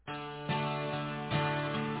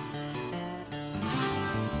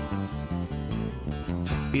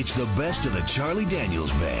It's the best of the Charlie Daniels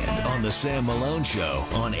Band on the Sam Malone Show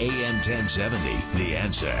on AM 1070. The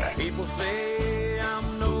Answer. People say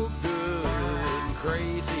I'm no good,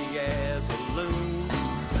 crazy as a loon,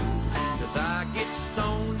 'cause I get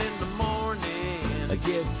stoned in the morning, I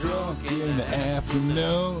get drunk in the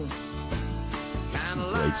afternoon.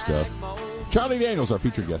 Great stuff. Charlie Daniels, our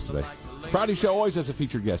featured guest today. Friday show always has a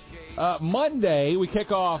featured guest. Monday, we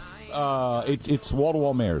kick off, it's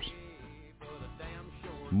wall-to-wall mayors.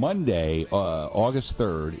 Monday, August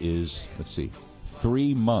 3rd is,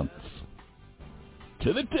 3 months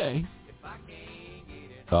to the day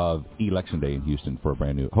of Election Day in Houston for a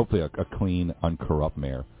brand new, hopefully a clean, uncorrupt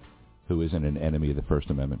mayor who isn't an enemy of the First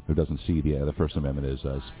Amendment, who doesn't see the First Amendment as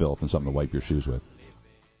filth and something to wipe your shoes with.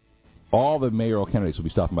 All the mayoral candidates will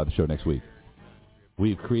be stopping by the show next week.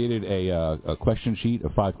 We've created a question sheet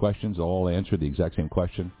of 5 questions. They'll all answer the exact same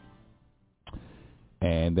question.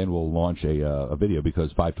 And then we'll launch a video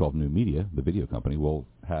because 512 New Media, the video company, will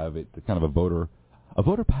have it kind of a voter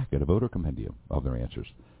packet, a voter compendium of their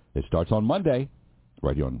answers. It starts on Monday,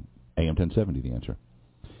 right here on AM 1070, The Answer.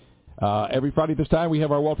 Every Friday at this time, we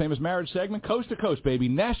have our world-famous marriage segment, Coast to Coast, baby.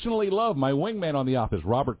 Nationally loved. My wingman on the office,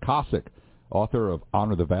 Robert Kosick, author of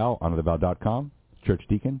Honor the Vow, honorthevow.com, church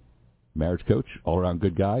deacon, marriage coach, all-around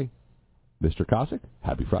good guy. Mr. Kosick,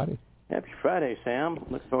 happy Friday. Happy Friday, Sam.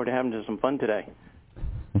 Looking forward to having some fun today.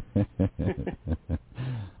 I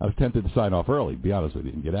was tempted to sign off early, to be honest with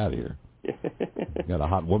you, and get out of here. Got a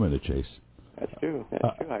hot woman to chase. That's true.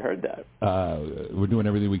 I heard that. We're doing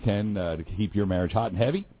everything we can to keep your marriage hot and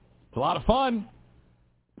heavy. It's a lot of fun.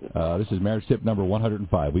 This is marriage tip number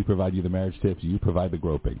 105. We provide you the marriage tips. You provide the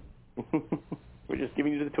groping. We're just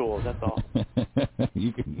giving you the tools, that's all.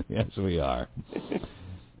 Yes, we are.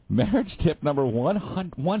 Marriage tip number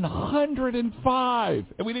 105.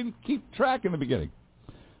 And we didn't keep track in the beginning.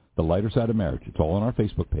 The lighter side of marriage. It's all on our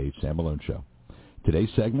Facebook page, Sam Malone Show.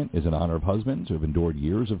 Today's segment is in honor of husbands who have endured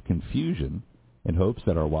years of confusion in hopes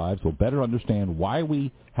that our wives will better understand why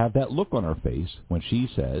we have that look on our face when she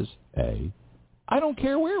says, A, I don't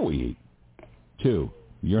care where we eat. 2,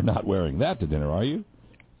 you're not wearing that to dinner, are you?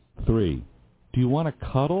 3, do you want to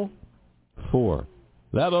cuddle? 4,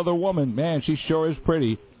 that other woman, man, she sure is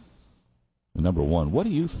pretty. And number 1, what are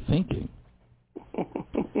you thinking?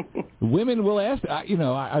 Women will ask, I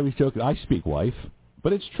was joking, I speak wife,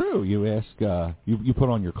 but it's true. You ask, you put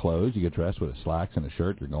on your clothes, you get dressed with a slacks and a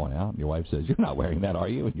shirt, you're going out, and your wife says, you're not wearing that, are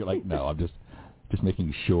you? And you're like, no, I'm just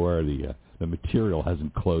making sure the material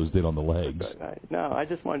hasn't closed in on the legs. No, I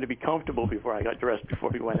just wanted to be comfortable before I got dressed before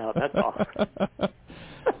we went out, that's all.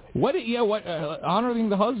 Honoring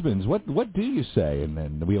the husbands, what do you say? And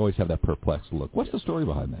then we always have that perplexed look. What's the story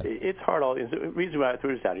behind that? It's hard. The reason why I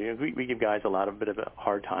threw this out here, we give guys a bit of a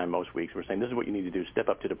hard time most weeks. We're saying this is what you need to do: step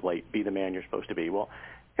up to the plate, be the man you're supposed to be. Well,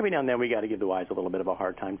 every now and then we got to give the wives a little bit of a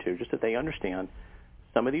hard time too, just that they understand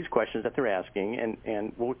some of these questions that they're asking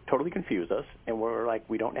and will totally confuse us. And we're like,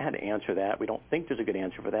 we don't know how to answer that. We don't think there's a good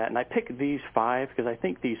answer for that. And I picked these 5 because I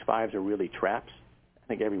think these 5 are really traps. I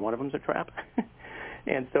think every one of them's a trap.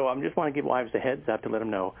 And so I just want to give wives a heads up to let them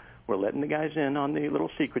know we're letting the guys in on the little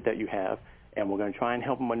secret that you have, and we're going to try and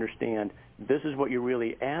help them understand this is what you're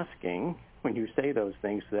really asking when you say those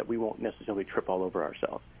things so that we won't necessarily trip all over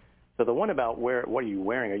ourselves. So the one about what are you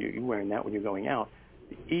wearing? Are you wearing that when you're going out?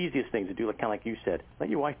 The easiest thing to do, kind of like you said, let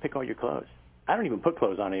your wife pick all your clothes. I don't even put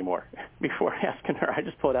clothes on anymore. Before asking her, I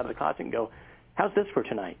just pull it out of the closet and go, how's this for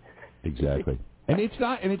tonight? Exactly. And it's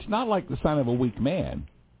not like the sign of a weak man.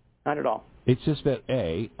 Not at all. It's just that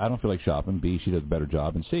A, I don't feel like shopping. B, she does a better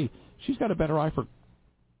job, and C, she's got a better eye for,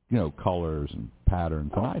 colors and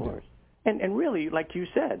patterns than I do. And really, like you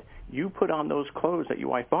said, you put on those clothes that your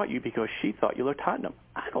wife bought you because she thought you looked hot in them.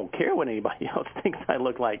 I don't care what anybody else thinks I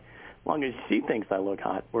look like. As long as she thinks I look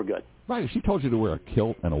hot, we're good. Right. If she told you to wear a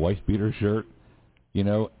kilt and a wife-beater shirt,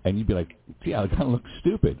 and you'd be like, gee, I kind of look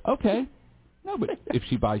stupid. Okay. No, but if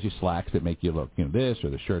she buys you slacks that make you look, this, or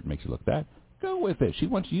the shirt makes you look that, go with it. She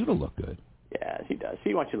wants you to look good. Yeah, she does.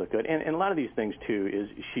 She wants you to look good. And a lot of these things, too, is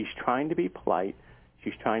she's trying to be polite.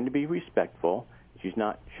 She's trying to be respectful. She's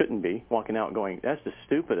not, shouldn't be, walking out and going, that's the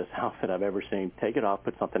stupidest outfit I've ever seen. Take it off,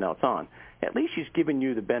 put something else on. At least she's giving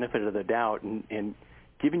you the benefit of the doubt and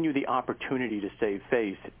giving you the opportunity to save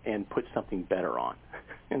face and put something better on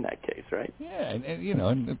in that case, right? Yeah,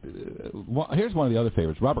 here's one of the other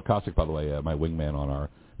favorites. Robert Kosick, by the way, my wingman on our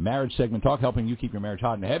marriage segment talk, helping you keep your marriage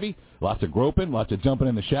hot and heavy. Lots of groping, lots of jumping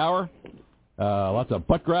in the shower, lots of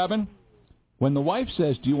butt grabbing. When the wife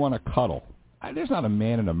says, do you want to cuddle? There's not a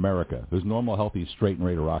man in America who's normal, healthy, straight, and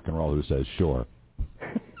ready to rock and roll who says, sure.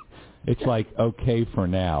 It's like, okay for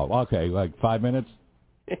now. Okay, like 5 minutes?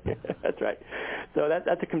 That's right. So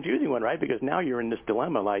that's a confusing one, right? Because now you're in this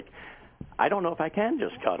dilemma, like, I don't know if I can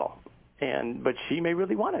just cuddle. But she may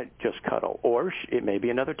really want to just cuddle. Or it may be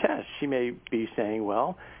another test. She may be saying,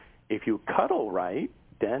 well, if you cuddle right,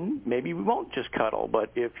 then maybe we won't just cuddle.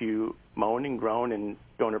 But if you moan and groan and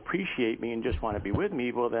don't appreciate me and just want to be with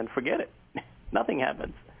me, well, then forget it. Nothing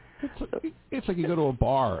happens. It's like you go to a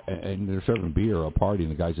bar and they're serving beer or a party,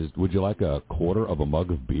 and the guy says, would you like a quarter of a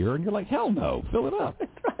mug of beer? And you're like, hell no, fill it up.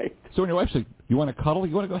 That's right. So when your wife's like, you want to cuddle?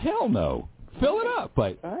 You want to go, hell no, fill it up.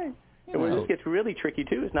 But, right. And where this gets really tricky,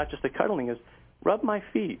 too, is not just the cuddling, is rub my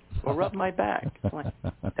feet or rub my back. I'm like,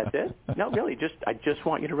 that's it? No, really, I just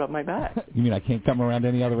want you to rub my back. You mean I can't come around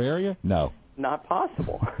any other area? No. Not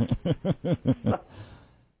possible.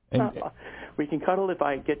 We can cuddle if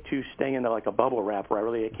I get to stay in like a bubble wrap where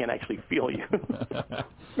I can't actually feel you.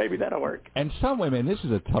 Maybe that'll work. And some women, this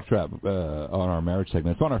is a tough trap on our marriage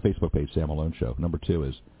segment. It's on our Facebook page, Sam Malone Show. Number 2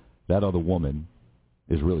 is that other woman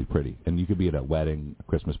is really pretty. And you could be at a wedding, a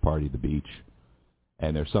Christmas party, the beach,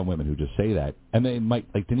 and there's some women who just say that. And they might,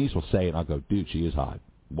 like Denise will say it, and I'll go, dude, she is hot.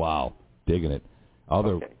 Wow, digging it.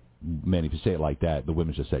 Other men, if you say it like that, the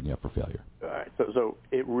women's just setting you up for failure. All right. So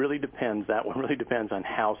it really depends. That one really depends on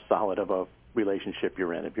how solid of a relationship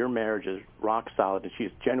you're in. If your marriage is rock solid and she's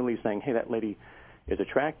generally saying, hey, that lady is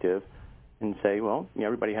attractive, and say, well,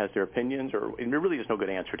 everybody has their opinions, and there really is no good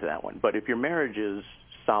answer to that one. But if your marriage is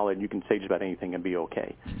solid, you can say just about anything and be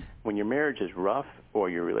okay. When your marriage is rough or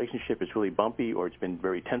your relationship is really bumpy or it's been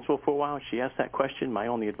very tenseful for a while, she asks that question, my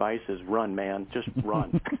only advice is run, man. Just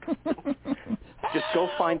run. Just go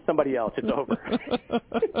find somebody else. It's over.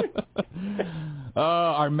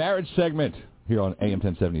 Our marriage segment here on AM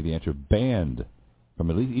 1070, The Answer, banned from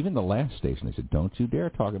at least even the last station. They said, don't you dare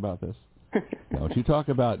talk about this. Don't you talk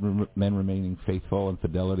about men remaining faithful and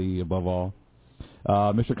fidelity above all.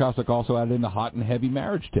 Mr. Koslick also added in the hot and heavy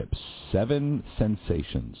marriage tips. 7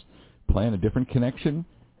 sensations. Plan a different connection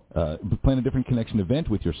event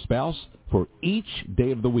with your spouse for each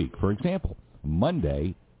day of the week. For example,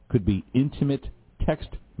 Monday could be intimate text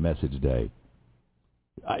message day.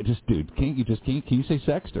 Can you say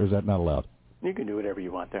sext, or is that not allowed? You can do whatever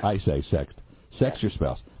you want there. I say sext. Sext your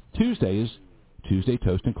spouse. Tuesday is Tuesday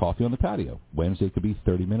toast and coffee on the patio. Wednesday could be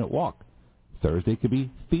 30-minute walk. Thursday could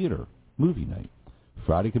be theater, movie night.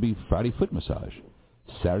 Friday could be Friday foot massage.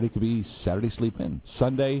 Saturday could be Saturday sleep in.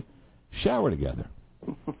 Sunday, shower together.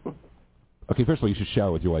 Okay, first of all, you should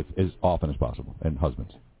shower with your wife as often as possible, and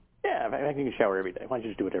husbands. Yeah, I think you can shower every day. Why don't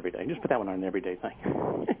you just do it every day? Just put that one on an everyday thing.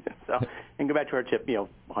 And go back to our tip,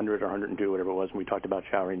 100 or 102, whatever it was, when we talked about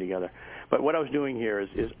showering together. But what I was doing here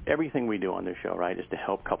is everything we do on this show, right, is to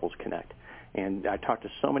help couples connect. And I talk to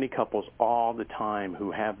so many couples all the time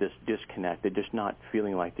who have this disconnect. They're just not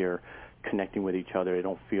feeling like they're connecting with each other. They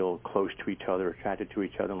don't feel close to each other, attracted to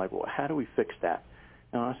each other. And like, well, how do we fix that?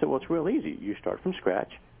 And I said, well, it's real easy. You start from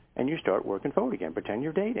scratch, and you start working forward again. Pretend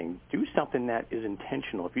you're dating. Do something that is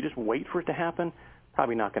intentional. If you just wait for it to happen,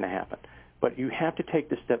 probably not going to happen. But you have to take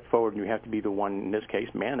the step forward, and you have to be the one, in this case,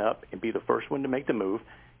 man up, and be the first one to make the move,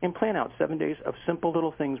 and plan out 7 days of simple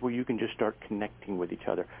little things where you can just start connecting with each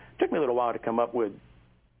other. It took me a little while to come up with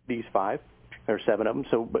these 5 or 7 of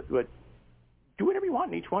them, but do whatever you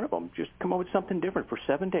want in each one of them. Just come up with something different for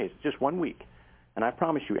 7 days, just 1 week. And I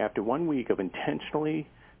promise you, after 1 week of intentionally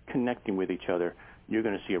connecting with each other, you're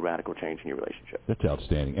going to see a radical change in your relationship. That's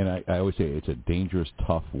outstanding. And I always say it's a dangerous,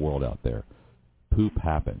 tough world out there. Poop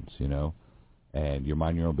happens, and you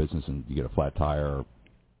mind your own business and you get a flat tire,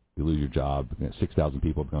 you lose your job. 6,000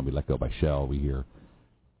 people are going to be let go by Shell, we hear.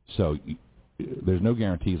 So there's no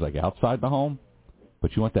guarantees like outside the home,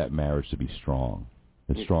 but you want that marriage to be strong,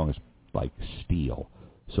 as strong as like steel,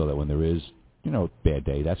 so that when there is, a bad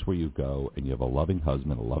day, that's where you go, and you have a loving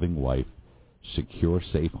husband, a loving wife, secure,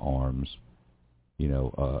 safe arms,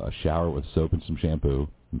 a shower with soap and some shampoo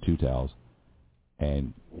and 2 towels,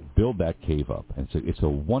 and build that cave up. And it's a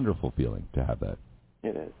wonderful feeling to have that.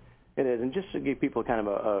 It is. It is. And just to give people kind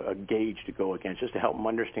of a gauge to go against, just to help them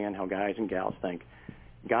understand how guys and gals think,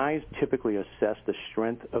 guys typically assess the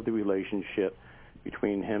strength of the relationship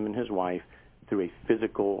between him and his wife through a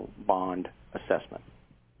physical bond assessment.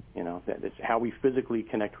 That's how we physically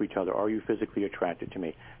connect to each other. Are you physically attracted to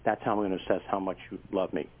me? That's how I'm going to assess how much you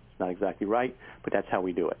love me. It's not exactly right, but that's how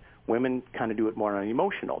we do it. Women kind of do it more on an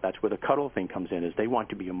emotional. That's where the cuddle thing comes in, is they want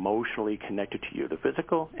to be emotionally connected to you. The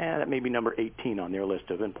physical, that may be number 18 on their list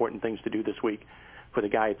of important things to do this week. For the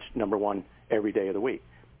guy, it's number 1 every day of the week.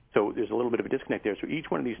 So there's a little bit of a disconnect there. So each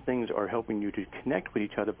one of these things are helping you to connect with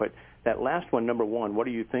each other. But that last one, number 1, what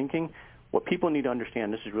are you thinking? What people need to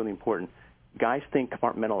understand, this is really important, guys think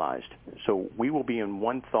compartmentalized. So we will be in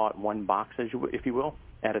one thought, one box, if you will,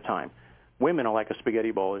 at a time. Women are like a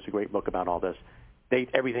spaghetti bowl. There's a great book about all this.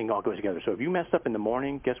 Everything all goes together. So if you mess up in the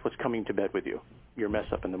morning, guess what's coming to bed with you? Your mess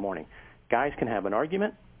up in the morning. Guys can have an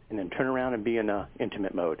argument and then turn around and be in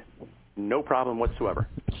intimate mode. No problem whatsoever.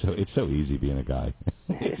 So it's so easy being a guy.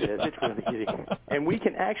 It is. It's really easy. And we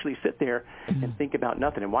can actually sit there and think about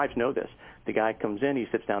nothing. And wives know this. The guy comes in, he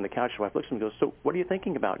sits down on the couch, the wife looks at him and goes, so what are you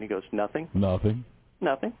thinking about? And he goes, nothing. Nothing.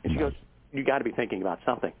 Nothing. And she goes, you got to be thinking about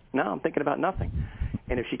something. No, I'm thinking about nothing.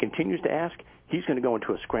 And if she continues to ask, he's going to go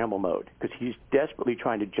into a scramble mode because he's desperately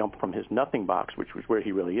trying to jump from his nothing box, which was where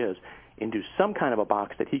he really is, into some kind of a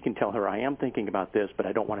box that he can tell her, I am thinking about this, but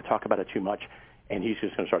I don't want to talk about it too much. And he's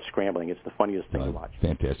just going to start scrambling. It's the funniest thing to watch.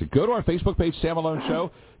 Fantastic. Go to our Facebook page, Sam Malone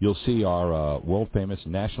Show. You'll see our world-famous,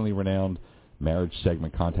 nationally renowned marriage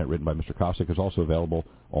segment content written by Mr. Kosick is also available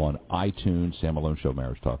on iTunes, Sam Malone Show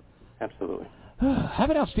Marriage Talk. Absolutely. Have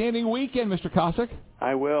an outstanding weekend, Mr. Kosick.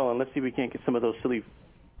 I will, and let's see if we can't get some of those silly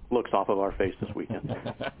looks off of our face this weekend.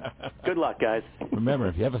 Good luck, guys. Remember,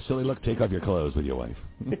 if you have a silly look, take off your clothes with your wife.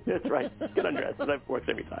 That's right. Get undressed. That works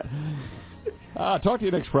every time. Talk to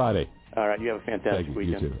you next Friday. All right. You have a fantastic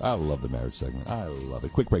weekend. You too. I love the marriage segment. I love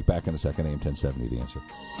it. Quick break. Back in a second. AM 1070, The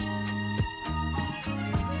Answer.